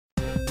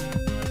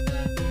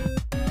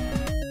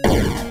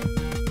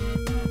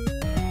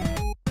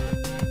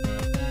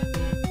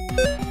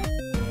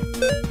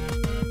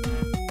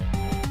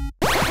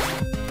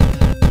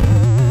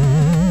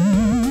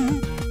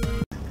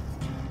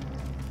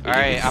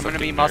Alright, I'm gonna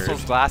be Fucking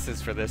Muscle's nerd.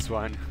 glasses for this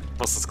one.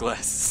 Muscle's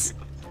glasses.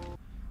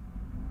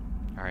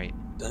 Alright,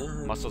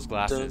 Muscle's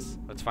glasses.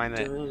 Let's find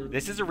that.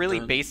 This is a really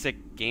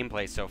basic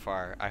gameplay so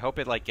far. I hope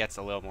it like gets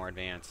a little more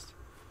advanced.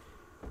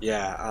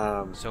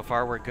 Yeah, So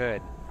far we're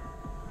good.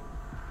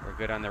 We're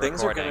good on the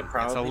things are recording. gonna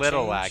probably It's a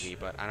little change. laggy,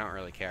 but I don't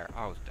really care.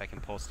 Oh, I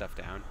can pull stuff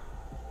down.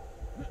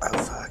 oh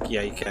fuck,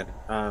 yeah you can.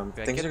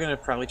 Things are gonna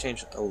probably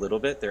change a little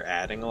bit. They're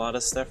adding a lot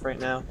of stuff right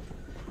now.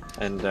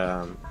 And,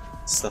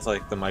 stuff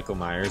like the Michael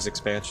Myers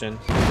expansion.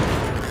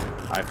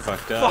 I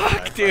fucked up.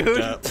 Fuck,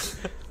 dude!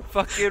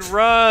 Fucking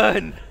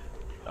run!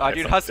 Oh,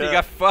 dude, Husky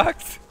got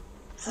fucked!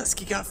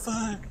 Husky got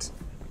fucked!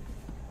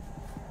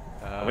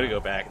 I'm gonna go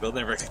back. They'll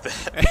never get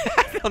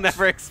that. They'll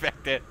never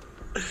expect it.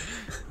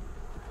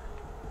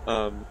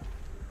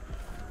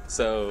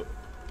 So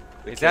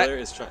the Is killer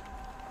is trying.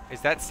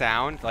 Is that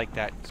sound, like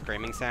that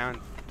screaming sound?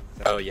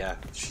 Oh yeah,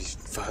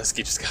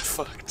 Husky just got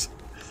fucked.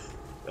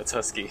 That's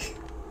Husky.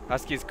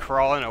 Husky's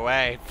crawling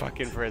away,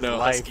 fucking for his No,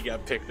 life. Husky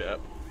got picked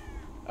up.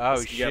 Oh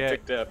Husky shit. got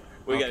picked up.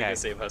 We gotta go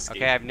save Husky.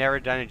 Okay, I've never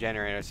done a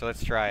generator, so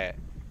let's try it.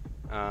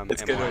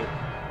 It's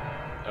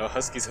gonna. Oh,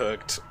 Husky's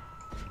hooked.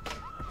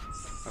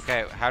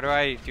 Okay, how do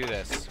I do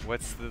this?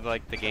 What's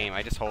the game?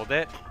 I just hold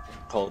it?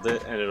 Hold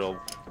it, and it'll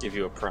give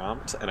you a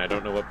prompt, and I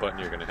don't know what button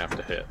you're gonna have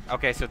to hit.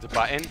 Okay, so it's a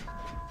button?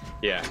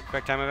 Yeah.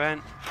 Quick time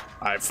event?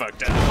 I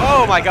fucked up.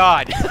 Oh my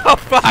god! Oh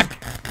fuck!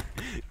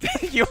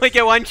 You only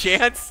get one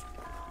chance?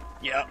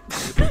 Yep.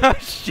 Oh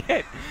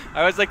shit!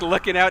 I was like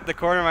looking out the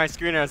corner of my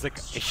screen and I was like,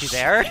 is she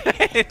there?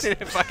 And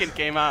it fucking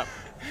came up.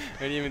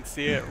 I didn't even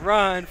see it.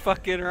 Run!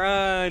 Fucking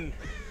run!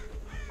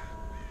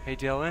 Hey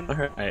Dylan?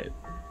 Alright.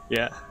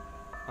 Yeah.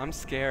 I'm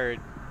scared.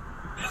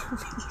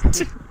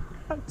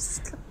 I'm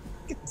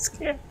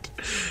scared.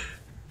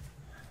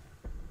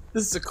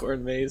 This is a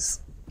corn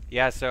maze.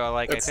 Yeah, so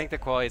like I think the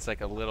quality is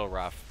like a little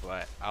rough,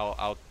 but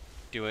I'll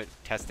do it,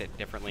 test it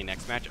differently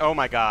next match. Oh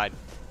my god.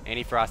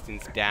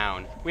 Anti-frosting's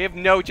down. We have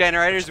no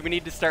generators. We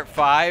need to start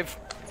 5.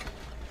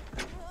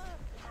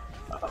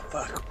 Oh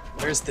fuck.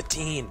 Where's the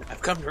teen?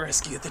 I've come to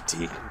rescue the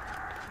teen.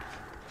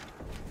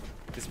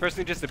 This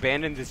person just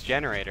abandoned this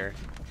generator.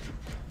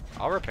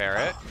 I'll repair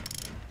it.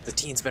 The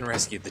teen's been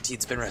rescued. The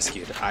teen's been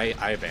rescued. I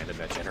abandoned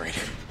that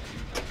generator.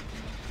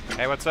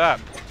 Hey, what's up?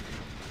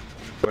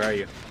 Where are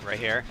you? Right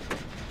here.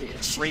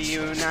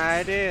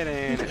 Reunited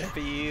and it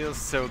feels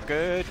so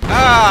good.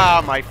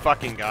 Ah, my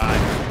fucking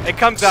god. It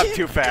comes up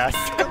too fast.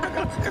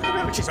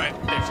 Go. She's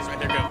right there. She's right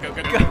there.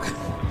 Go.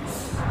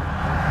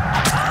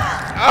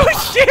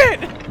 Oh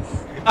shit!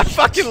 I'm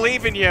fucking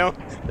leaving you.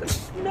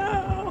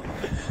 No.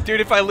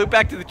 Dude, if I loop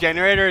back to the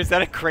generator, is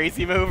that a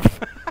crazy move?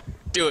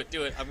 Do it.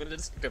 I'm gonna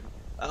just.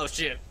 Oh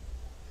shit.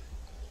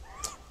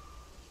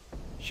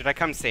 Should I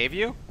come save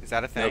you? Is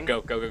that a thing?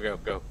 No,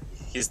 go.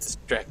 He's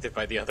distracted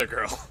by the other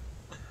girl.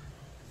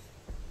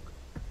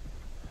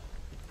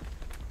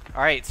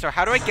 Alright, so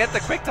how do I get the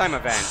QuickTime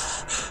event?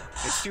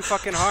 It's too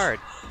fucking hard.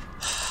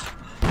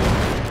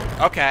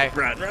 Okay.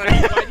 Run.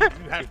 Why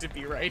do you have to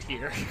be right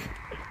here?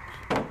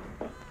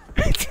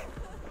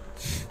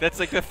 That's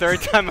like the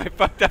 3rd time I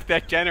fucked up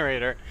that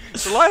generator.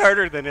 It's a lot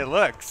harder than it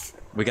looks.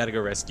 We gotta go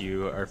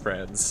rescue our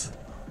friends.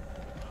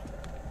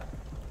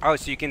 Oh,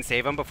 so you can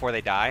save them before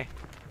they die?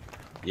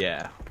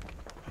 Yeah.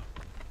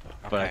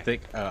 Okay. But I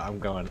think I'm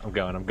going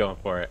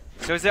for it.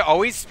 So is it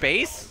always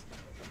space?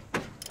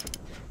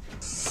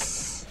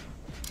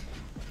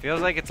 Feels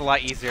like it's a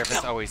lot easier if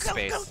it's always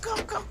space. Go.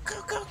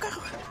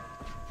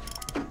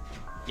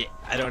 Yeah,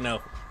 I don't know.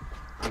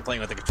 I'm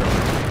playing with the controller.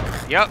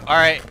 Yep,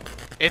 alright.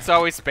 It's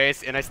always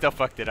space, and I still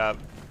fucked it up.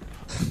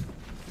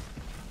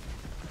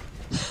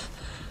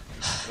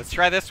 Let's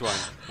try this one.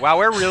 Wow,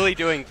 we're really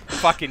doing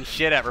fucking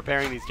shit at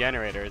repairing these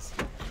generators.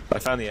 I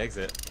found the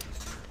exit.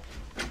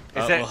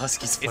 Well,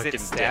 Husky's fucking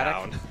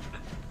down.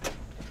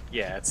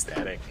 Yeah, it's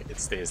static. It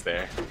stays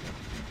there.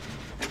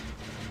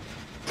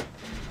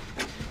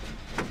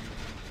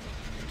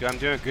 Dude, I'm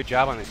doing a good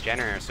job on this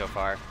generator so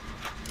far.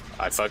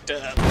 I fucked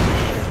up.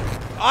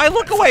 I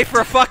look away for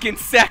a fucking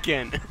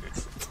second!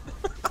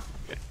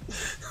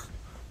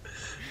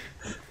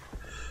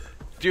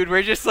 Dude,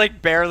 we're just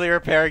like barely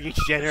repairing each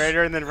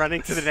generator and then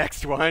running to the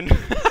next one.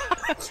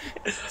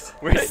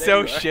 We're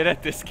so shit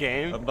at this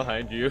game. I'm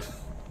behind you.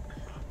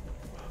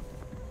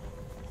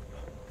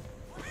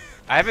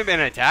 I haven't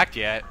been attacked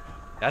yet.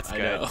 That's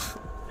good. I know.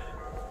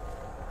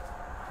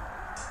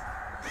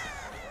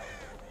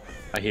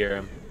 I hear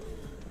him.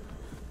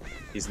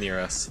 He's near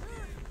us.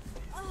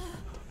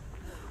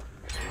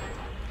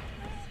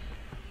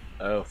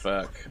 Oh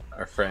fuck!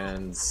 Our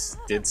friends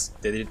they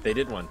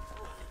did one.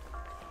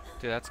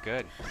 Dude, that's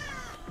good.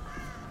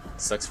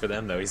 Sucks for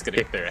them though. He's gonna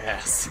kick their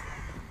ass.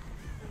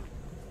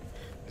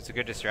 It's a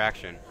good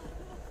distraction.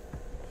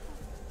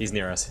 He's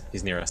near us.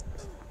 He's near us.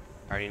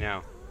 I already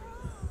know.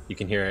 You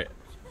can hear it.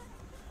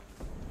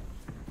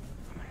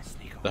 I'm gonna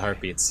sneak away. The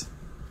heartbeats.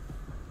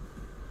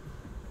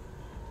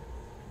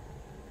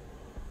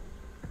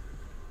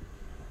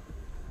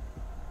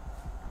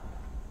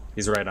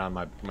 He's right on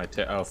my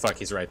oh fuck,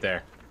 he's right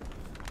there.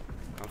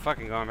 Oh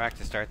fucking going back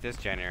to start this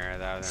generator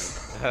though.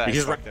 Then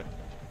He's right.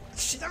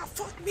 Oh,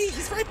 fuck me!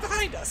 He's right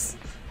behind us.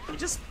 He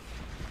just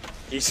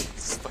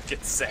fucking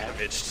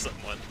savaged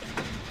someone.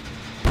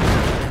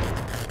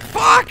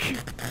 Fuck!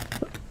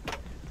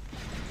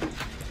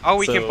 Oh,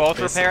 we So, can both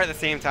repair at the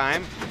same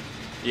time?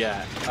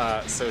 Yeah,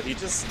 so he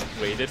just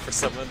waited for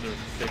someone to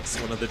fix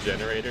one of the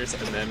generators,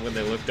 and then when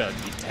they looked up,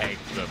 he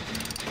tagged them.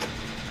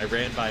 I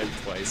ran by him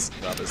twice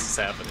while this is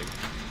happening.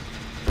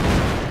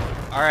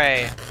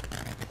 Alright.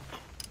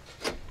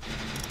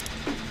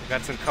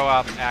 Got some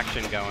co-op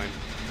action going.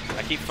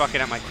 I keep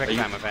fucking up my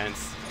QuickTime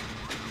events.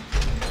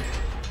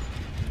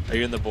 Are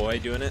you and the boy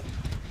doing it?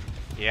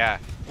 Yeah.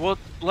 Well,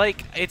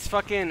 like, it's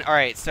fucking...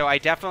 Alright, so I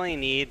definitely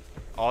need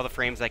all the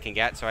frames I can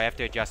get, so I have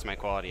to adjust my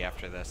quality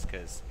after this,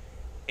 because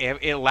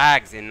it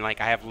lags, and, like,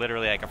 I have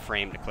literally, like, a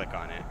frame to click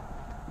on it.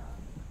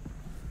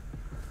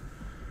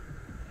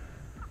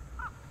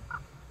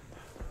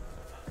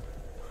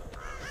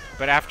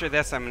 But after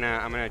this, I'm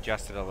gonna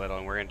adjust it a little,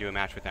 and we're gonna do a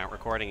match without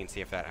recording and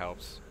see if that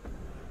helps.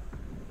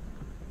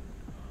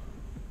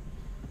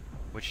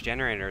 Which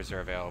generators are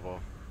available?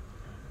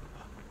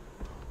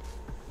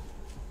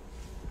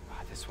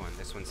 This one.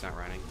 This one's not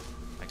running.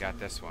 I got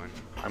this one.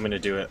 I'm gonna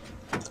do it.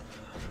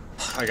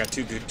 I got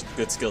two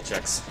good skill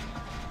checks.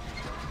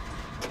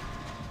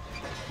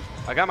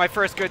 I got my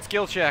first good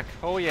skill check.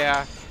 Oh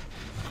yeah.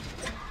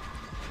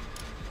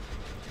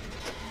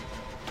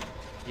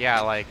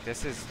 Yeah, like,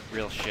 this is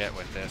real shit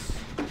with this.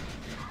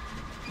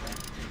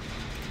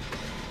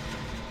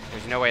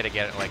 There's no way to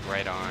get it, like,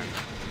 right on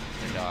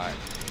the dot.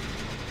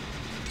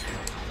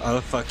 Oh,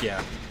 fuck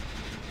yeah.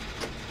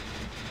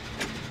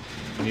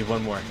 We need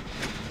one more.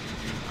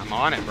 I'm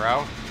on it,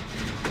 bro.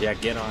 Yeah,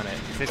 get on it.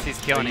 Since he's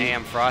killing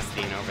AM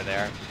Frostine over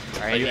there.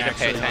 Alright, you need to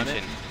pay actually on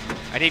attention.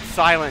 I need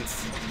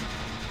silence.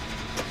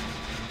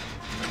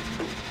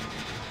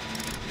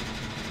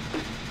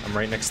 I'm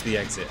right next to the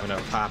exit. I'm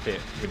gonna pop it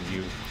when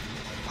you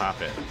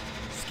pop it.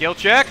 Skill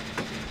check.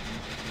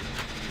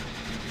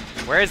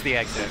 Where is the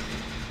exit?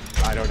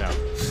 I don't know.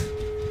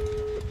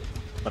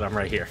 But I'm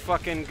right here.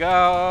 Fucking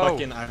go.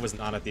 Fucking, I was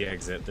not at the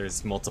exit.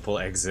 There's multiple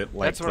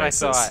exit-like That's what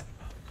places. I thought.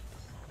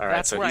 Alright,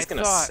 That's so what he's I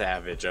gonna thought.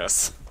 savage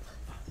us.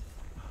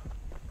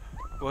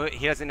 Well,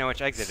 he doesn't know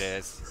which exit it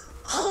is.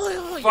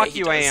 Oh, yeah, Fuck he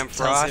you, does. AM It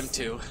tells Frost. him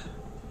to.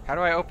 How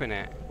do I open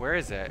it? Where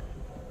is it?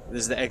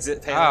 There's the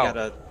exit panel. Oh. You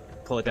gotta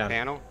pull it down.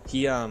 Panel?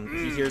 He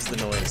hears the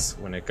noise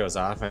when it goes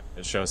off, and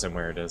it shows him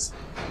where it is.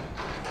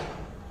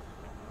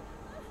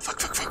 Fuck,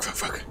 fuck, fuck, fuck,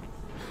 fuck.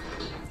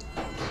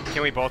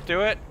 Can we both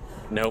do it?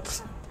 Nope.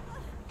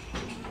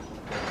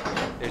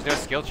 There's no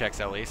skill checks,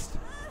 at least.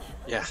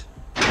 Yeah.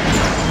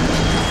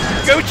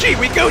 Gochi!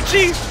 We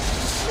Gochi!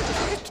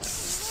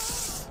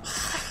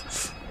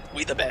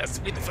 We the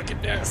best. We the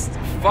fucking best.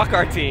 Fuck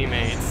our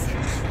teammates.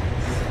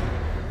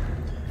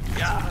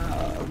 Yeah.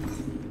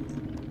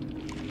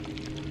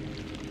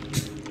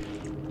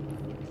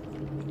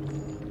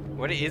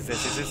 What is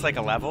this? Is this like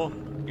a level?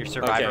 Your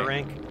survivor Okay.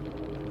 rank?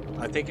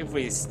 I think if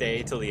we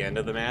stay till the end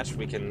of the match,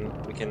 we can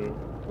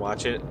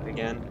watch it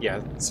again.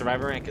 Yeah,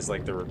 survivor rank is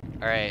like the.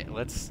 Alright,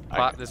 let's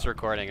pop this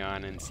recording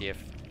on and see if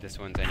this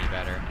one's any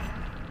better.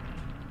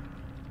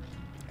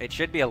 It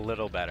should be a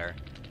little better,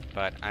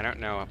 but I don't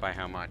know by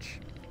how much.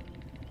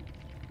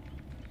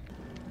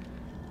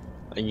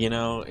 You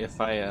know, if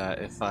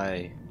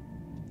I.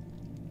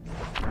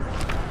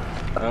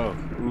 Oh,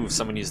 ooh!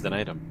 Someone used an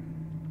item.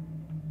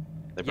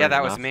 They Yeah, burned that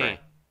an was offer. me.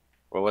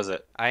 What was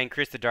it? I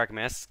increased the dark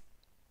mist.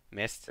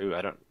 Ooh,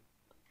 I don't.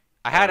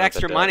 I I don't had know what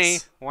extra that money.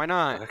 does. Why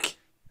not? Okay.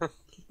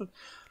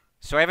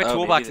 So I have a Oh,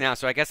 toolbox maybe now,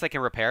 so I guess I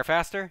can repair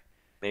faster?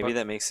 Maybe But-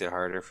 that makes it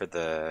harder for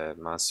the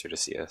monster to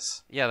see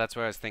us. Yeah, that's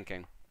what I was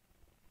thinking.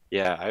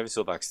 Yeah, I have a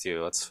toolbox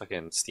too. Let's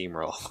fucking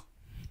steamroll.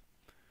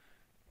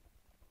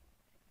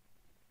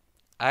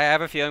 I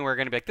have a feeling we're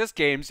going to be like, this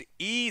game's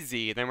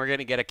easy. Then we're going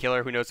to get a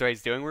killer who knows what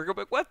he's doing. We're going to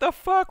be like, what the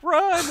fuck,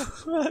 run!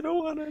 I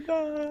don't want to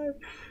die.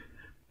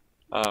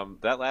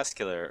 That last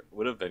killer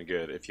would have been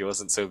good if he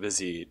wasn't so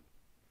busy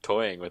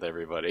toying with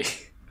everybody.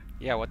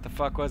 Yeah, what the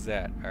fuck was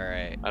that?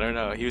 Alright. I don't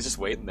know. He was just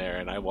waiting there,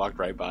 and I walked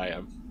right by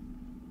him.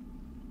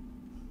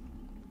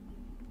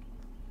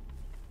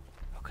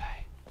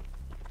 Okay.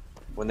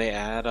 When they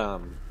add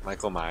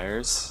Michael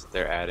Myers,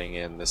 they're adding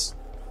in this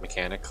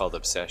mechanic called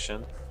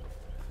Obsession,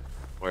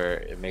 where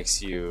it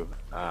makes you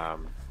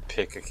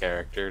pick a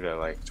character to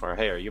like.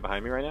 Hey, are you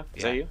behind me right now?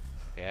 Is that you?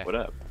 Yeah. What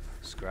up?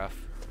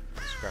 Scruff.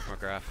 Scruff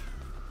McGruff.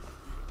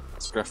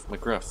 Scruff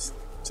McGruff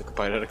took a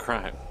bite out of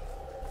crime.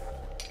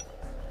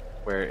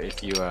 Where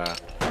if you oh,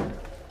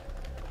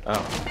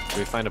 do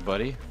we find a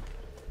buddy?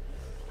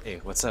 Hey,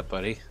 what's up,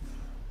 buddy?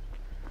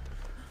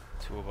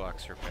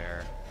 Toolbox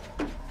repair.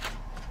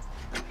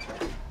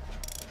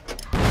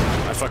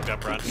 I fucked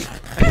up, Ron.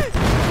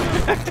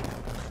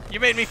 You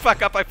made me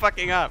fuck up by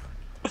fucking up.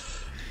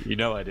 You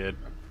know I did.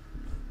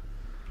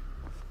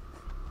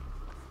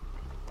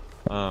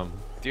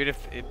 Dude,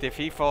 if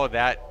he followed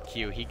that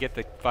cue, he'd get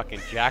the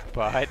fucking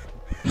jackpot.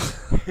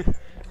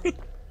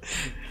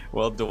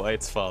 Well,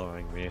 Dwight's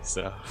following me,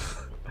 so.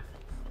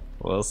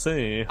 We'll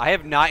see. I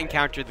have not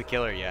encountered the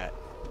killer yet.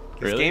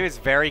 This Really? game is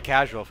very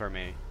casual for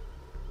me.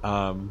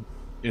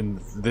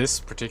 In this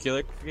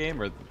particular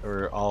game,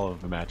 or all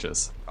of the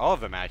matches? All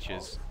of the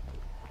matches.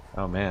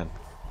 Oh man.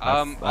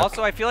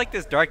 Also, I feel like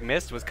this Dark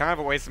Mist was kind of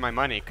a waste of my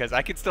money, because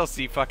I could still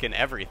see fucking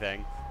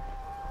everything.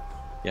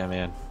 Yeah,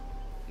 man.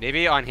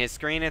 Maybe on his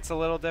screen it's a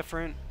little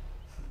different.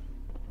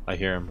 I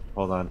hear him.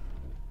 Hold on.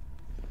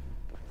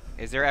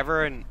 Is there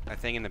ever a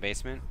thing in the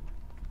basement?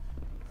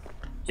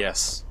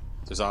 Yes.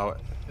 There's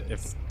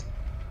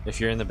if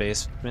you're in the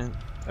basement,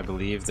 I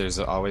believe there's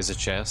always a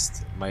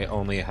chest. It might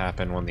only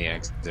happen when the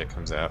exit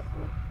comes out.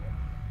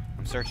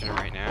 I'm searching it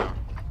right now.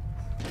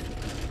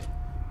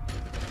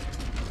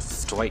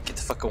 Dwight, get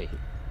the fuck away.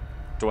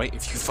 Dwight,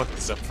 if you fuck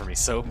this up for me,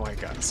 so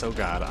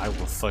God, I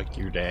will fuck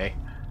your day.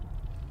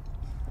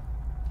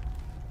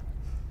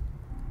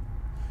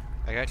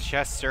 I got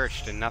chest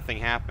searched and nothing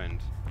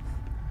happened.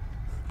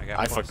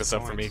 I fucked this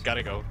up for me.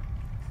 Gotta go.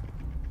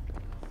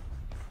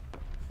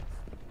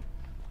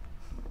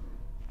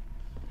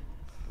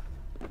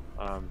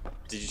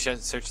 Did you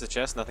search the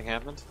chest? Nothing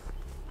happened?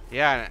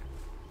 Yeah,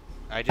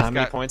 I just How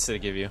many got points did it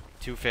give you?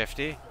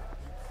 250.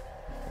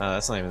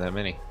 That's not even that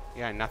many.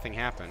 Yeah, nothing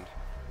happened.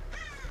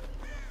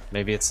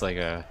 Maybe it's like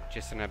a...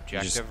 Just an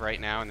objective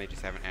right now, and they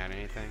just haven't added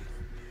anything.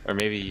 Or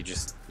maybe you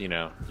just, you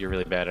know, you're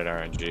really bad at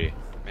RNG.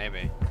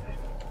 Maybe.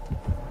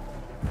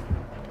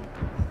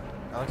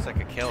 That looks like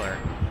a killer.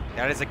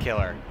 That is a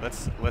killer.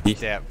 Let's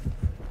dip.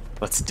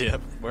 Let's dip.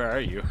 Where are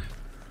you?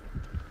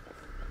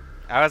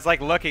 I was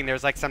like looking,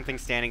 there's like something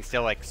standing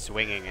still, like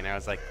swinging, and I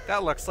was like,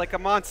 that looks like a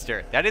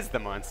monster. That is the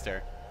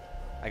monster.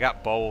 I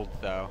got bold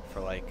though for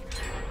like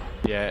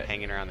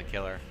hanging around the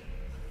killer.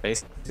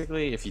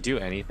 Basically, if you do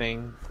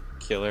anything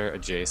killer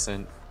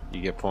adjacent,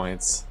 you get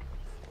points.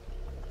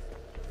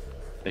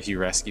 If you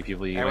rescue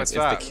people, you get points.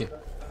 What's up?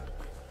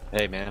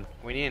 Hey man,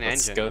 we need an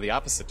let's engine. go the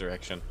opposite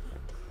direction.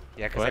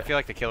 Yeah, because I feel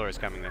like the killer is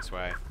coming this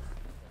way.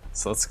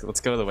 So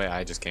let's go the way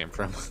I just came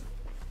from.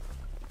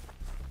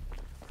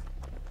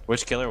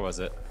 Which killer was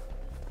it?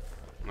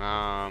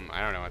 I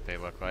don't know what they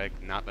look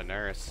like. Not the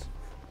nurse.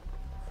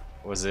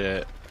 Was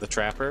it the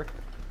trapper?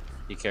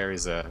 He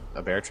carries a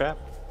bear trap?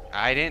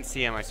 I didn't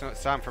see him. I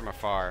saw him from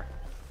afar.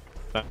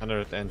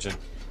 Under the engine.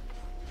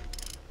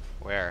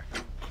 Where?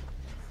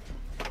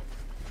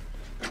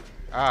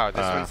 Oh,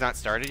 this one's not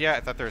started yet? I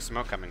thought there was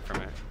smoke coming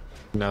from it.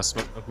 No,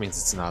 smoke means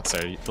it's not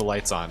started. The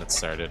light's on, it's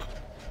started.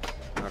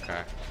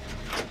 Okay.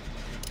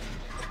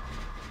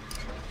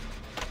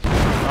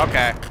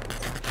 Okay.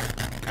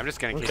 I'm just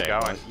gonna keep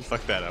going. Well, you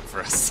fucked that up for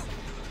us.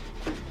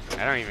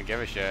 I don't even give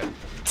a shit.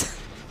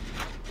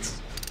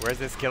 Where's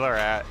this killer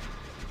at?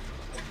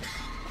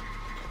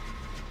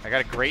 I got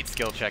a great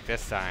skill check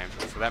this time,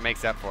 so that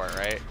makes up for it,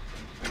 right?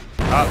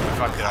 Oh, I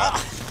fucked it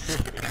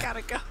up. I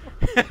gotta go.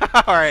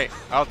 Alright,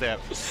 I'll dip.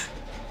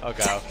 I'll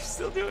go. You're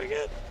still doing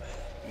it?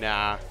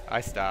 Nah,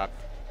 I stopped.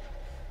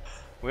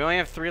 We only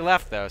have 3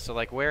 left though, so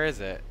like where is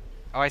it?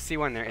 Oh, I see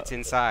one there. It's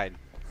inside.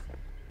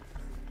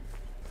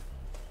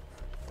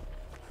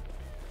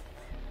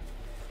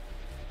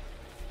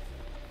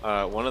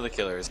 One of the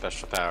killer's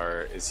special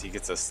power is he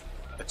gets a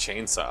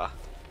chainsaw.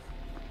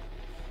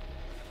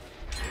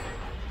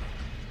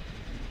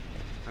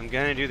 I'm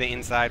gonna do the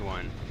inside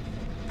one.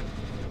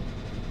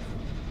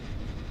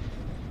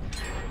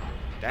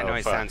 That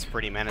noise sounds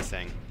pretty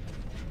menacing.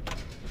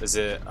 Is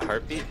it a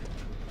heartbeat?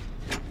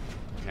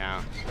 No.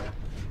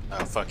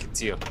 Oh fuck,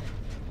 it's you.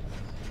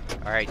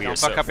 Alright, don't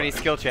fuck up any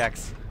skill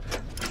checks.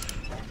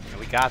 Yeah,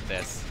 we got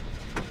this.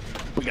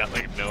 We got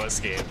like no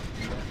escape.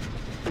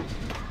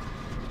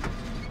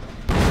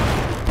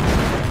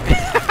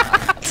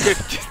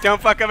 Just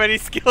don't fuck up any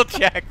skill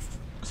checks.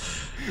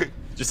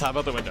 Just hop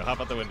out the window, hop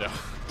out the window.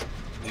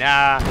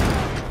 Nah.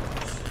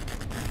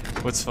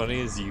 What's funny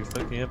is you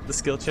fucking up the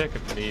skill check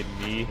made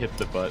me hit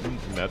the button,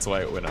 and that's why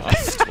it went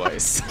off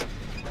twice.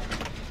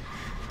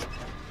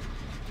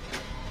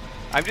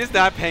 I'm just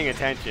not paying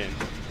attention.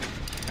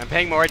 I'm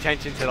paying more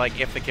attention to like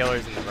if the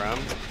killer's in the room.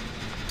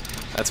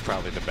 That's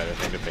probably the better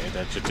thing to pay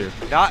attention to.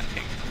 Not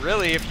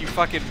really if you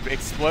fucking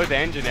explode the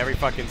engine every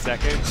fucking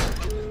second.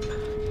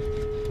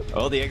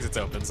 Oh, the exit's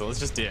open, so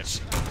let's just ditch.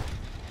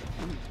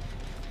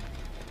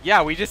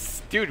 Yeah, we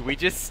just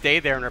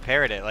stayed there and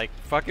repaired it. Like,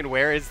 fucking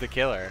where is the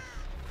killer?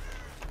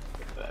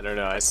 I don't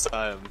know, I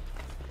saw him,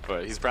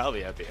 but he's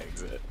probably at the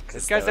exit.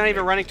 This guy's not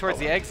even running towards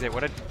the exit.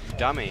 What a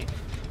dummy.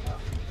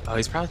 Oh,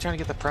 he's probably trying to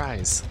get the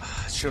prize.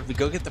 Should we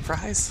go get the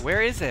prize?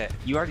 Where is it?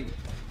 You already...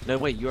 No,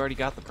 wait, you already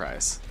got the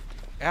prize.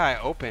 Yeah, I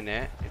opened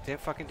it. It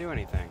didn't fucking do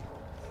anything.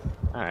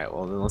 Alright,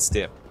 well then let's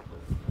dip.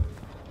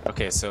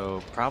 Okay,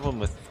 so problem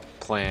with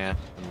plan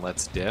and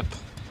let's dip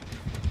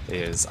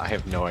is I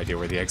have no idea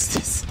where the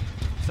exit is.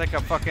 It's like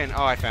a fucking...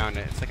 Oh, I found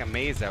it. It's like a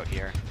maze out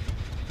here.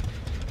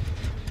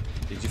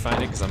 Did you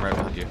find it? Because I'm right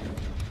behind you.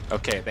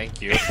 Okay,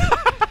 thank you.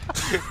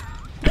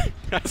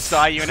 I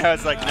saw you and I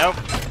was like, nope.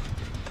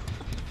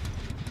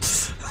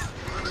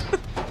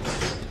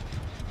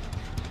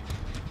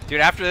 Dude,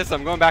 after this,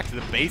 I'm going back to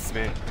the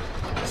basement.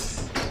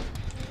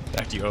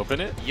 After you open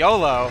it?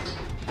 YOLO.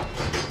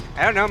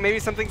 I don't know. Maybe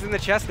something's in the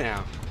chest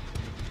now.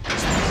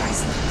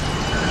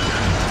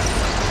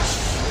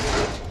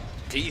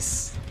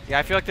 Peace. Yeah,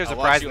 I feel like there's a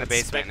prize in the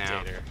basement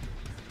now.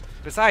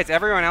 Besides,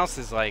 everyone else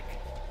is like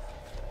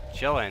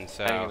chilling,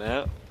 so Hanging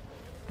out.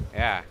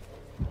 yeah.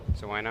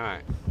 So why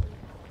not?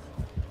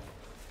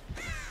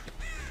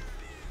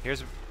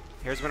 Here's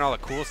when all the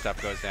cool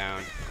stuff goes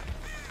down.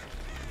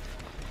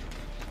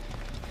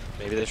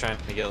 Maybe they're trying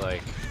to get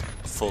like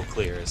full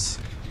clears.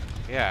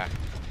 Yeah.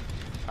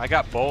 I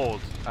got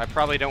bold. I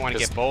probably don't want to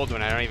get bold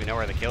when I don't even know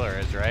where the killer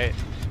is, right?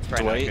 It's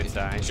probably not a good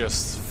sign. Dwight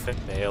just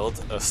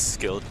failed a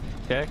skill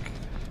check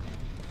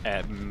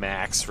at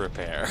max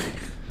repair.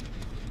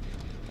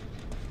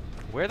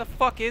 Where the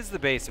fuck is the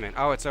basement?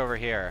 Oh, it's over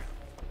here.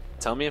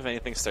 Tell me if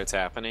anything starts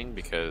happening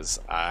because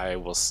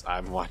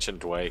I'm watching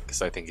Dwight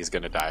because I think he's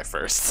gonna die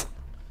first.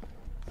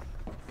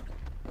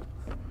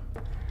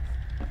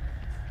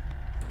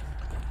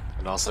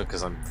 And also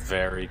because I'm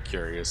very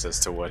curious as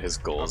to what his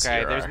goals here are.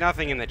 Okay, there's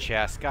nothing in the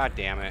chest. God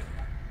damn it.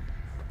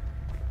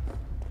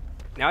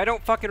 Now I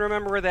don't fucking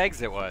remember where the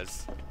exit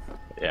was.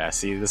 Yeah,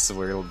 see, this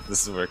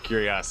is where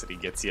curiosity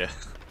gets you.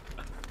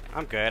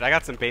 I'm good. I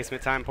got some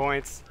basement time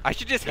points. I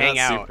should just hang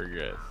out. Super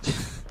good.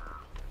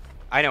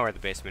 I know where the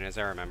basement is.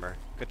 I remember.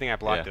 Good thing I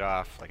blocked it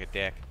off like a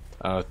dick.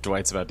 Oh,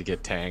 Dwight's about to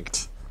get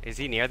tanked. Is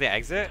he near the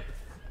exit?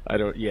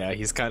 Yeah,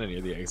 he's kind of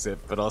near the exit,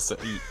 but also,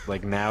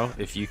 like now,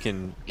 if you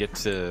can get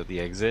to the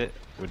exit,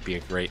 would be a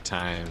great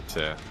time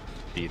to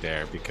be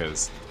there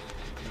because,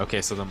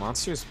 okay, so the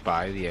monster's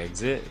by the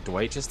exit.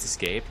 Dwight just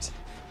escaped,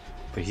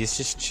 but he's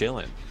just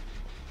chilling.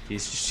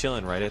 He's just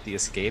chilling right at the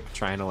escape,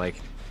 trying to like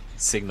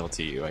signal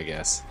to you, I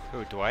guess.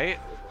 Who, Dwight?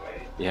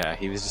 Yeah,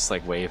 he was just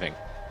like waving.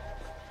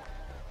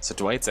 So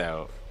Dwight's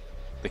out.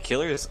 The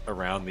killer's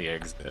around the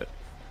exit.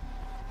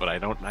 But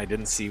I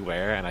didn't see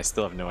where, and I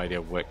still have no idea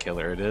what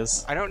killer it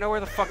is. I don't know where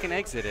the fucking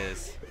exit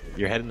is.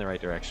 You're heading the right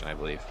direction, I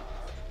believe.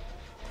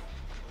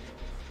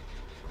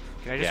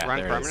 Can I just run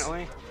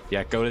permanently?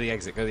 Yeah, go to the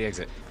exit. Go to the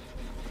exit.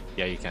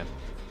 Yeah, you can.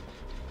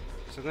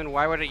 So then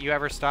why wouldn't you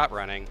ever stop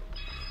running?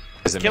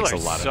 Because it Killer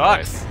makes a lot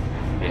sucks. of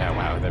noise. Yeah,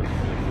 wow, they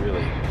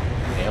really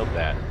nailed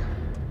that.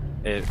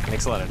 It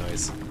makes a lot of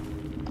noise.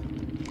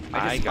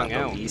 I got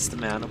the least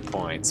amount of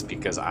points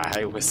because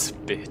I was a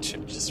bitch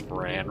and just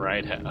ran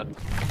right out.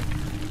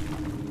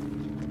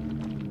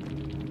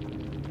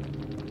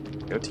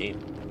 Go team.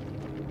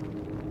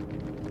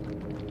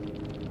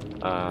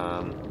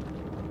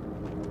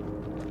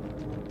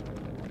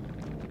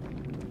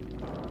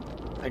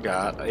 I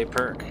got a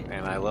perk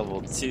and I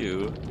leveled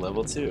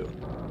level 2.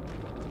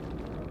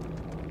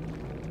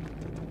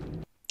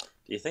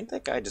 Do you think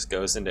that guy just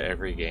goes into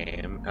every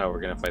game? Oh,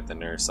 we're gonna fight the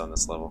nurse on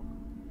this level.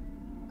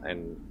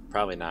 And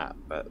probably not,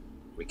 but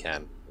we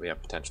can. We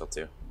have potential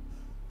to. Do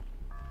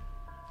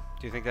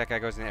you think that guy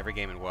goes into every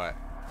game and what?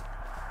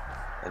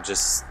 It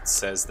just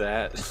says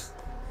that.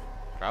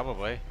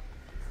 Probably.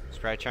 He's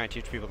probably trying to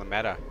teach people the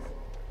meta.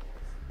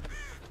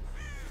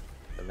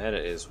 The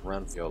meta is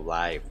run for your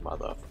life,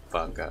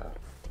 motherfucker.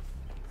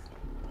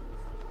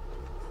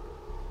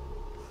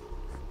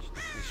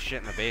 There's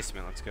shit in the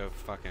basement. Let's go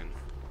fucking...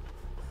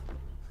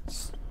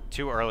 It's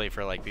too early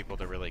for like people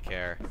to really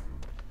care.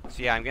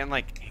 So yeah, I'm getting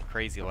like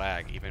crazy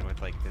lag even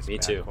with like this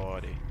bad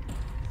quality.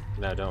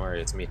 No, don't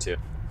worry, it's me too.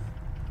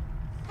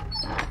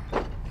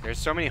 There's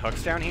so many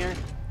hooks down here.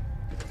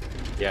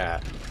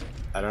 Yeah,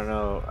 I don't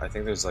know. I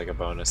think there's like a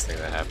bonus thing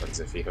that happens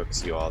if he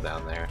hooks you all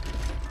down there.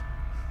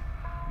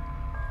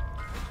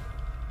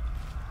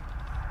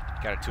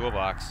 Got a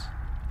toolbox.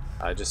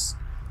 I just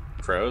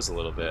froze a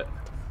little bit.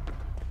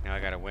 Now I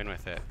gotta win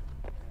with it.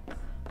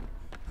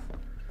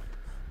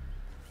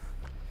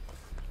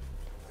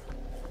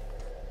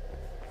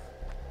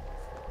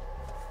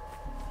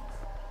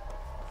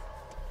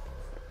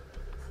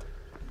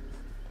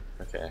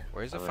 Okay.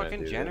 Where's the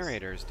fucking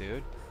generators,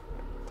 dude?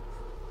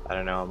 I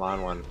don't know, I'm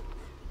on one.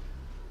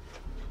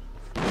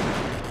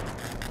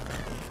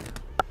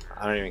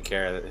 I don't even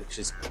care.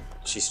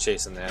 She's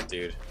chasing that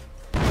dude.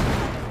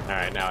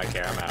 Alright, now I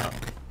care, I'm out.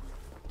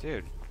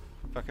 Dude,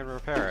 fucking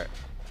repair it.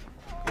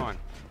 Come on.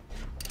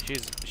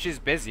 She's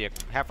busy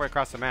halfway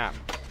across the map.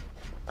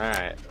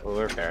 Alright,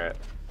 we'll repair it.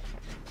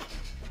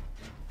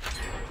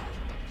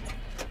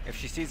 If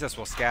she sees us,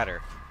 we'll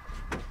scatter.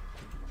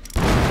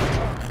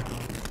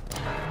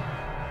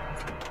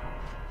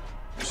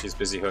 She's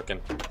busy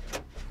hooking.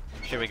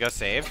 Should we go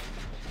save?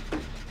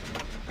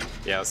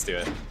 Yeah, let's do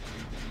it.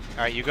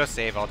 Alright, you go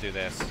save, I'll do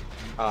this.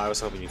 Oh, I was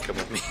hoping you'd come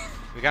with me.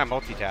 We gotta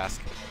multitask.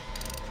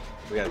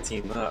 We gotta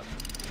team up.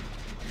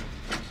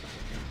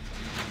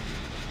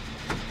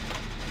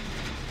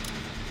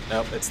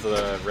 Nope, it's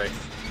the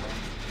Wraith.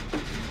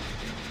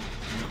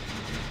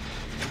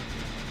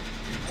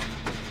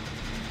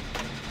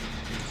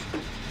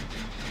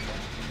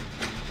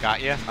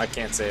 Got ya? I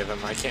can't save him,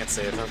 I can't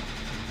save him.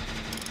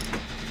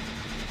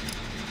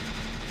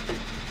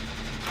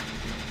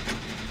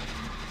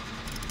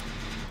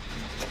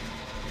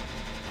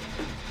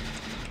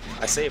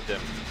 I saved him.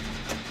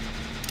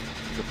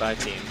 Goodbye,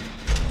 team.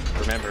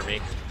 Remember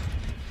me.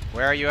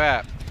 Where are you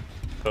at?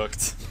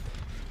 Hooked.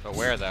 But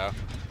where though?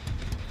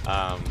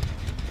 At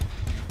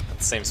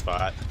the same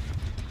spot.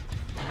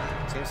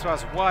 Same spot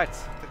as what?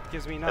 That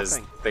gives me As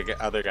nothing.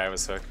 the other guy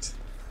was hooked.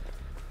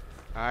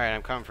 Alright,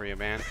 I'm coming for you,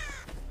 man.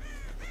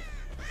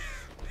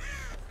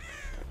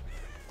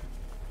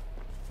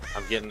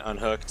 I'm getting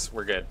unhooked.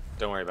 We're good.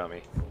 Don't worry about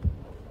me.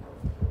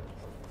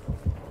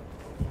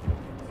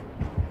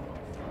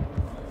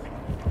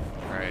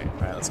 Alright.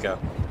 Alright, let's go.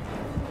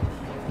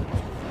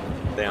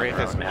 They Wraith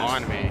is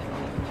on me.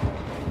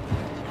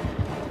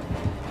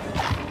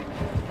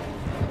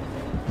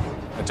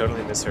 I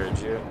totally misheard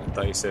you. I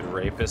thought you said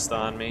rapist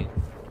on me.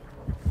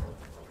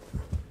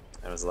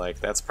 I was like,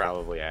 that's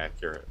probably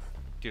accurate.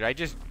 Dude, I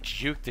just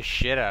juked the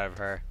shit out of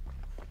her.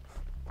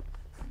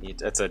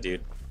 That's a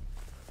dude.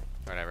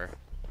 Whatever.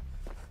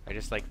 I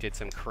just like did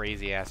some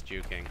crazy ass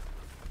juking.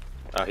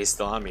 Oh, he's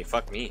still on me.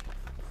 Fuck me.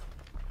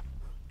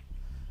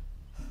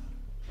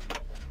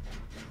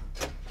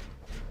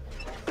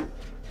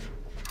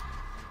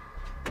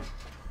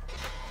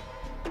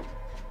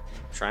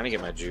 Trying to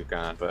get my juke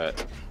on,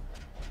 but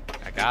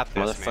I got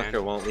this, motherfucker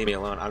man. won't leave me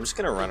alone. I'm just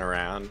gonna run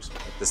around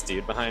with this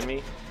dude behind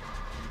me.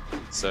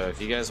 So if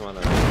you guys want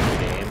to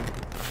game,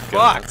 go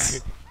Fuck!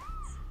 nuts.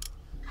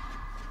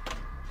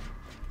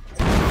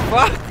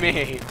 Fuck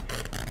me!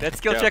 That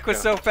skill check was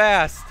so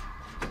fast.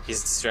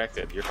 He's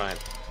distracted. You're fine.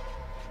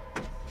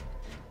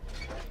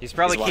 He's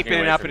probably He's walking keeping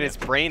it away up from in you. his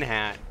brain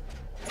hat.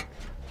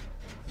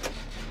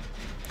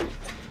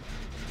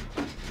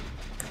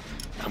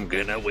 I'm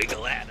gonna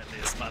wiggle out of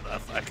this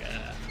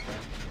motherfucker.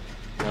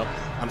 Nope,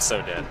 I'm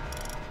so dead.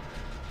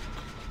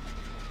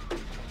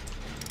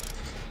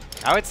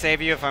 I would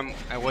save you if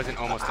I wasn't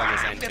almost on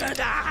this engine. I'm gonna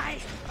die.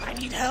 I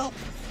need help.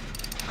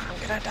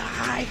 I'm gonna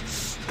die.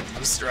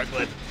 I'm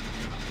struggling.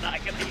 I'm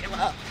not gonna give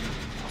up.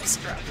 I'm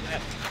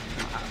struggling.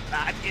 I'm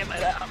not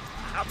giving up.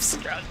 I'm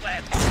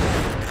struggling.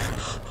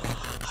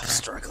 I'm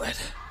struggling.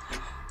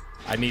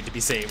 I need to be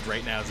saved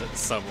right now,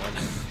 someone.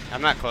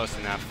 I'm not close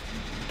enough.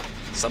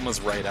 Someone's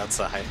right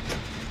outside.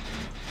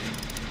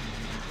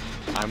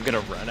 I'm gonna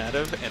run out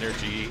of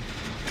energy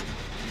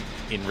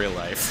in real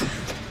life.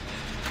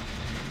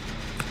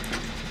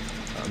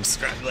 I'm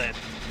struggling.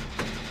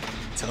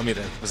 Tell me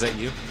that. Was that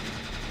you?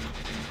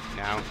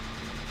 No.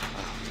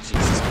 Oh,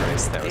 Jesus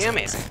Christ. That was Damn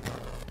amazing. it.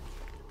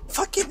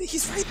 Fucking,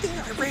 he's right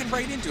there. I ran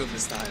right into him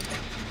this time.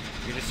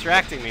 You're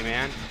distracting me,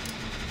 man.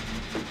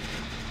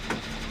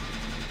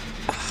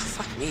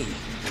 Fuck me.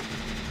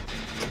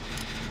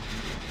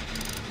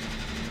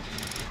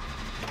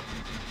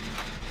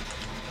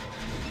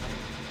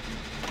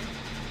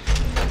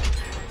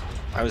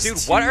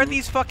 Dude, what are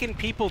these fucking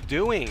people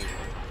doing?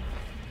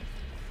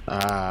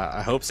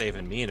 I hope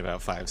saving me in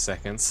about 5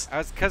 seconds.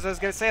 Cause I was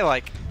gonna say,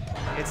 like,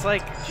 it's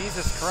like,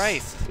 Jesus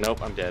Christ.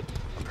 Nope, I'm dead.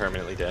 I'm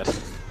permanently dead.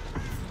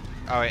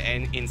 Oh,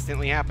 and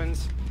instantly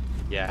happens?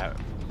 Yeah,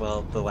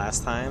 well, the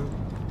last time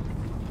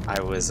I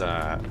was,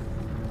 I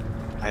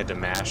had to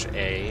mash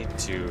A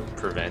to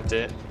prevent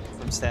it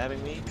from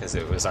stabbing me because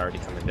it was already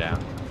coming down.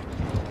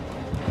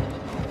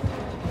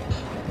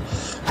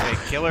 Hey,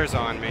 killer's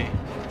on me.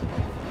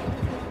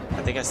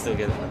 I think I still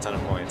get a ton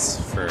of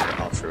points for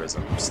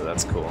altruism, so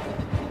that's cool.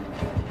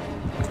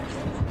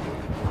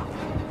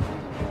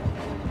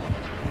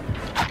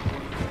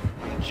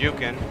 I'm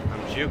juking.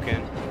 I'm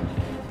juking.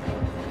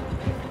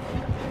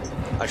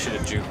 I should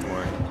have juked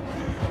more.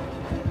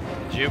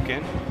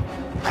 Juking.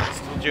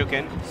 Still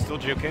juking. Still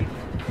juking.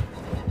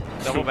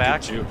 Double Good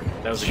back. juke.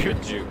 That was a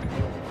good juke.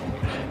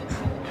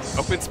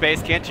 Open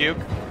space, can't juke.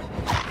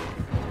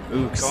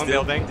 Ooh, Go still on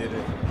building. did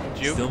it.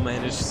 Juke. Still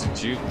managed to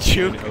juke.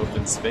 Juke. In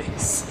open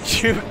space.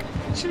 Juke.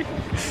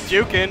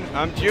 Juking.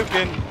 I'm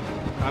juking.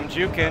 I'm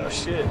juking. Oh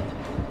shit.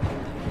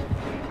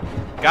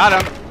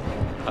 Got him.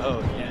 Oh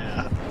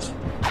yeah.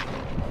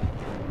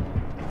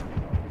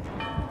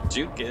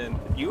 Jukin,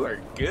 you are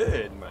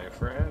good, my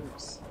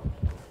friends.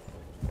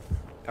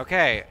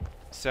 Okay,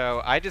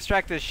 so I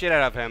distracted the shit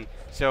out of him.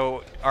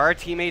 So are our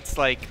teammates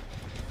like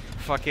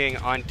fucking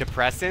on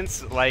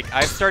depressants? Like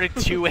I've started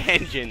 2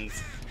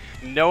 engines.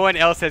 No one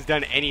else has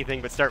done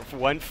anything but start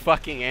one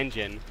fucking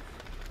engine.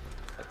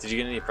 Did you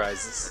get any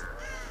prizes?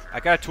 I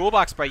got a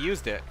toolbox, but I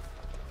used it.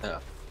 Oh.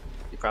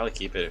 You probably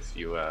keep it if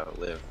you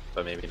live,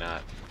 but maybe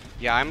not.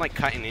 Yeah, I'm like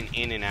cutting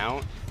in and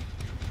out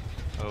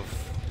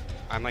of.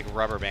 I'm like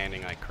rubber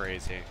banding like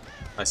crazy.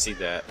 I see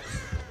that.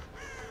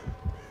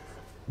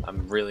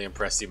 I'm really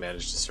impressed you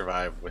managed to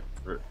survive with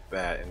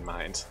that in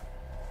mind.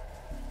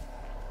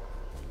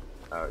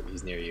 Oh,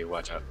 he's near you.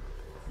 Watch out.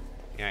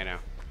 Yeah, I know.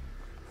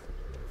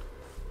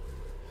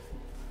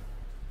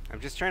 I'm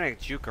just trying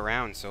to juke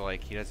around so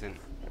like he doesn't. He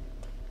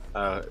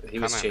was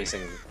Come at me.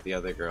 chasing the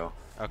other girl.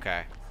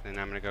 Okay, then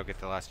I'm gonna go get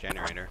the last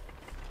generator.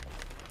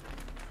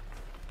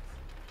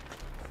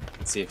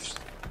 Let's see if.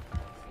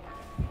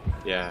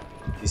 Yeah,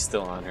 he's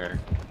still on her.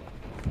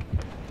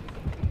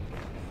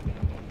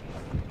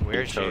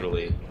 Where is she?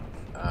 Totally.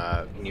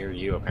 Near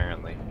you,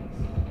 apparently.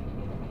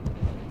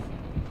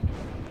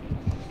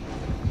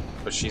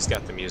 But she's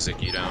got the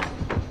music, you don't.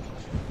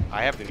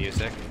 I have the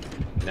music.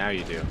 Now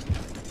you do.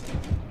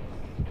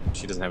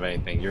 She doesn't have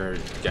anything. You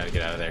gotta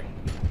get out of there.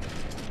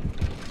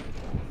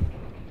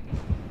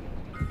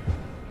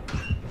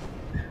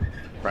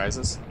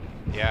 Prizes?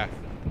 Yeah.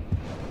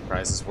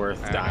 Prizes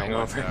worth dying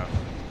over.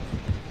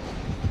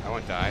 I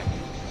won't die.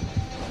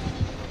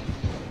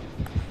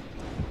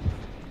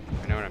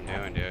 I know what I'm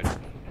doing, dude.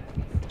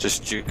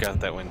 Just juke out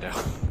that window.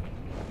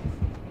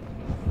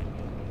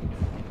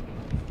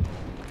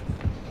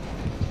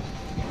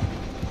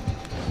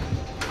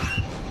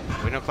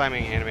 Window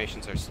climbing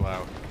animations are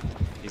slow.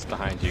 He's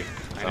behind you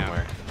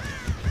somewhere.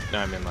 No,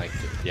 I mean like,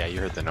 yeah, you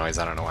heard the noise.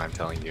 I don't know why I'm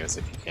telling you as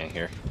if you can't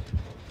hear.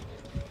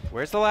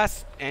 Where's the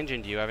last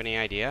engine? Do you have any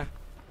idea?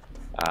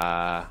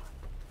 Let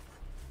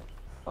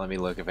me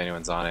look if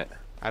anyone's on it.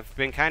 I've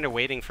been kind of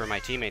waiting for my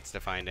teammates to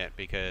find it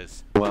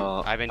because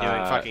Well, I've been doing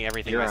fucking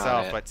everything you're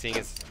myself, on it. but seeing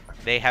as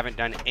they haven't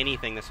done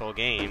anything this whole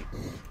game.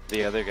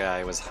 The other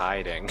guy was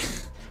hiding,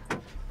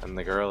 and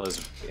the girl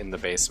is in the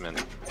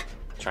basement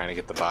trying to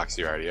get the box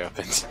you already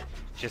opened.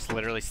 Just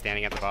literally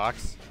standing at the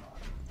box.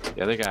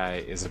 The other guy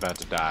is about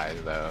to die,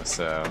 though,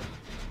 so...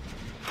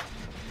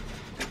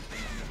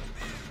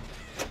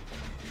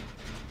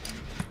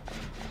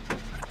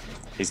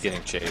 He's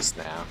getting chased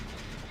now.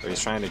 But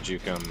he's trying to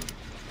juke him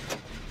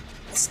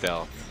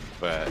stealth,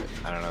 but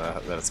I don't know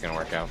that it's going to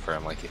work out for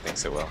him like he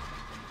thinks it will.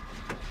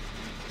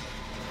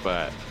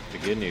 But the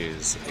good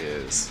news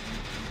is,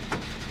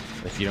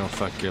 if you don't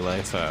fuck your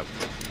life up,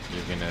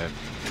 you're going to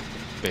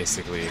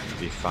basically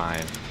be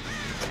fine.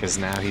 Because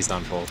now he's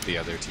on both the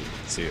other team,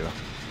 too.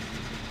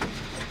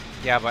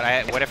 Yeah,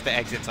 but what if the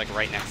exit's like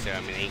right next to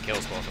him and he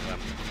kills both of them?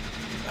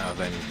 Oh,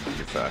 then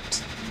you're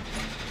fucked.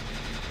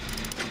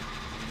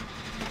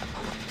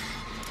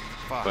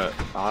 Fuck. But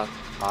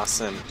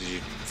Austin, did you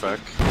fuck?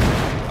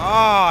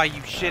 Oh,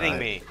 you shitting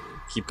me.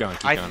 Keep going,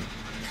 keep going.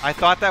 I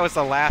thought that was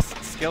the last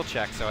skill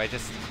check, so I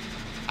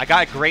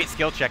got a great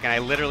skill check and I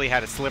literally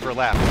had a sliver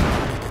left.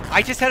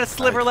 I just had a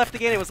sliver left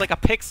again. It was like a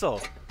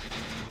pixel.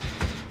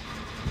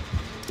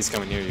 He's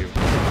coming near you.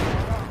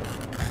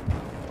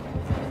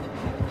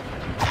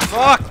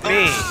 Fuck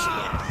me!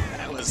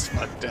 That was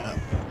fucked up.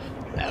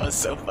 That was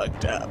so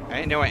fucked up. I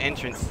didn't know what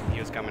entrance he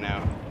was coming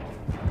out.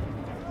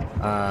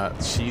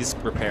 She's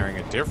preparing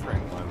a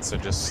different one, so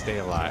just stay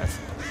alive.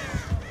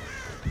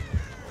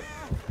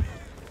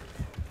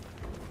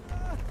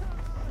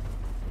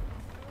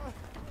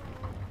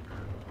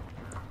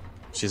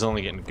 She's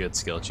only getting good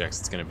skill checks.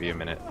 It's gonna be a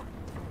minute.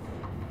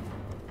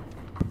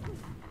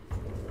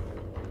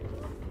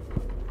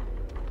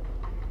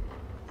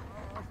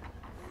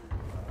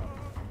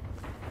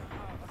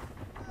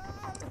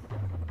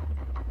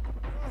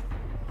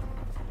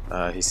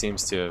 He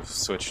seems to have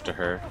switched to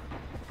her.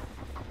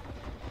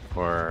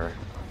 Or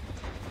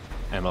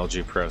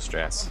MLG Pro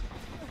Strats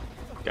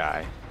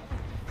guy.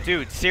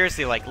 Dude,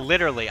 seriously, like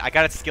literally, I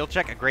got a skill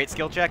check, a great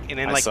skill check, and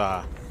then I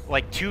saw.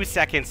 like 2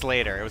 seconds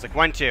later, it was like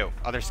 1, 2,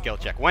 other skill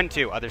check, 1,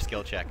 2, other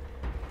skill check,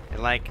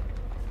 and like.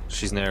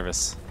 She's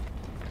nervous,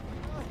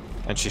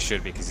 and she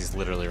should be because he's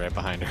literally right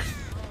behind her.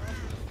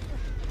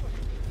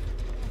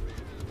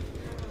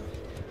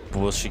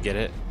 Will she get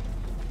it?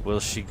 Will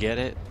she get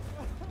it?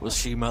 Will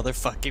she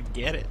motherfucking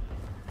get it?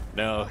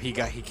 No, he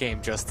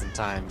came just in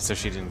time, so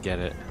she didn't get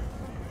it.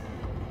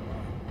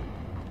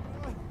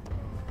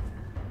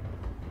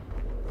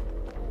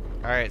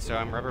 Alright, so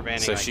I'm rubber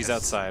banding. So like she's this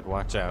outside,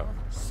 watch out.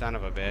 Son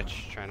of a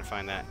bitch, trying to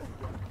find that.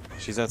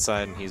 She's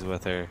outside and he's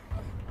with her.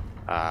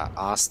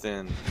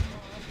 Austin,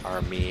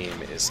 our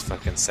meme, is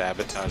fucking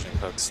sabotaging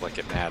hooks like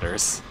it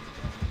matters.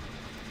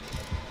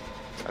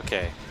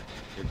 Okay,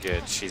 you're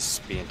good. She's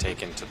being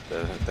taken to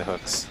the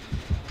hooks.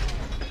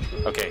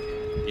 Okay,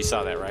 you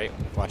saw that, right?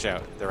 Watch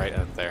out. They're right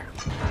up there.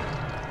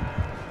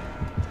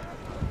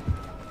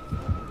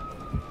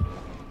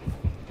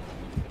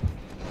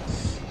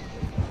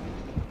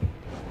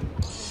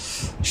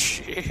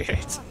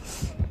 Shit.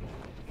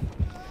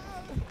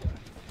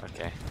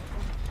 Okay.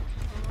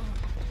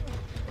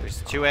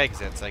 There's 2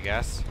 exits, I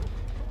guess.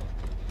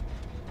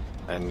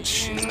 And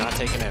she's not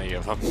taking any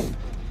of them.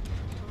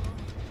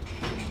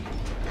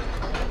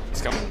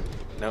 He's coming.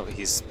 No,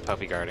 he's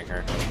puppy guarding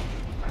her.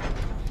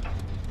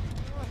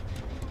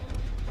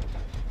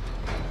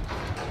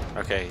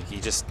 Okay, he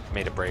just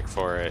made a break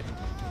for it.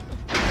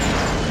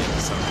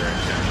 Some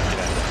direction. Get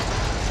out of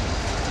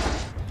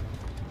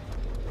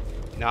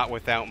there. Not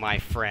without my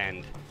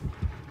friend.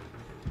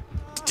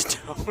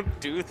 Don't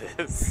do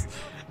this.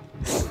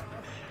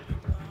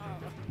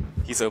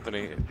 He's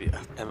opening the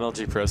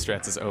MLG Pro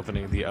Strats is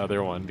opening the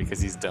other one because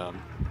he's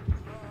dumb.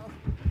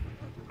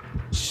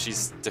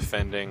 She's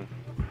defending.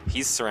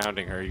 He's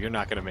surrounding her. You're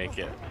not gonna make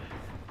it.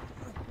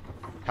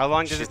 How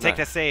long does She's it take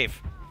not- to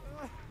save?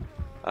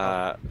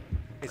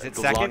 Is it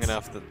long seconds?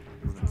 enough that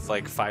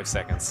like 5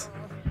 seconds.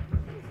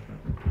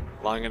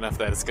 Long enough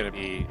that it's gonna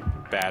be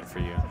bad for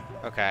you.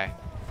 Okay.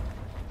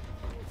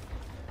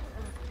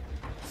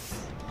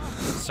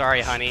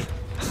 Sorry, honey.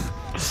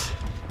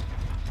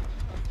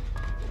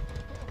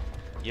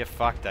 You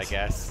fucked, I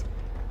guess.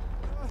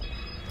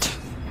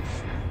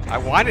 I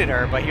wanted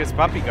her, but he was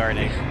puppy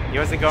guarding. He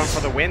wasn't going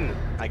for the win,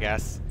 I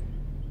guess.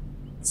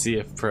 See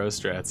if Pro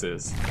Strats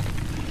is.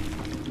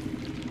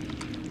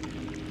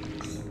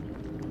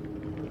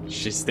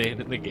 She's staying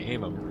in the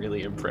game. I'm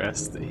really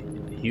impressed.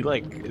 He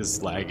like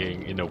is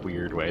lagging in a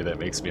weird way that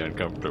makes me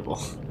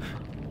uncomfortable.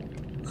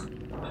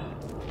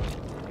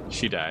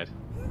 She died.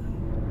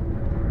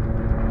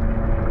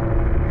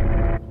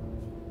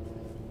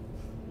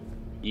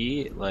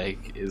 He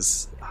like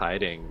is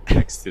hiding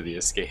next to the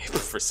escape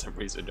for some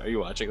reason. Are you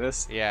watching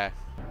this? Yeah.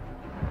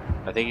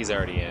 I think he's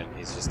already in.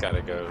 He's just got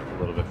to go a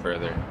little bit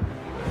further.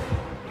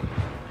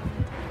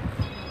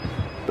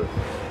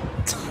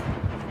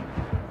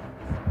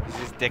 He's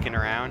just dicking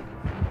around.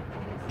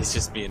 He's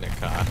just being a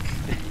cock.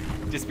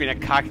 Just being a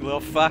cocky little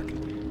fuck.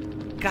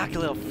 Cocky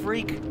little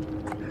freak.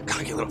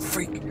 Cocky little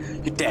freak.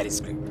 Your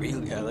daddy's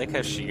really. I like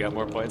how she got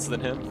more points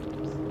than him.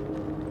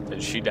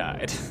 And she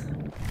died.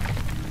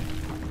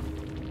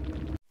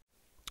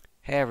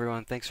 Hey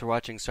everyone, thanks for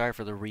watching. Sorry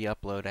for the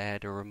re-upload. I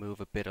had to remove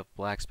a bit of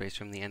black space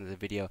from the end of the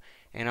video.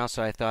 And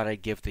also I thought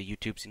I'd give the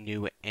YouTube's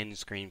new end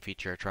screen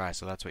feature a try,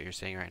 so that's what you're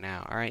seeing right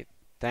now. Alright,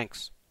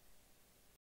 thanks.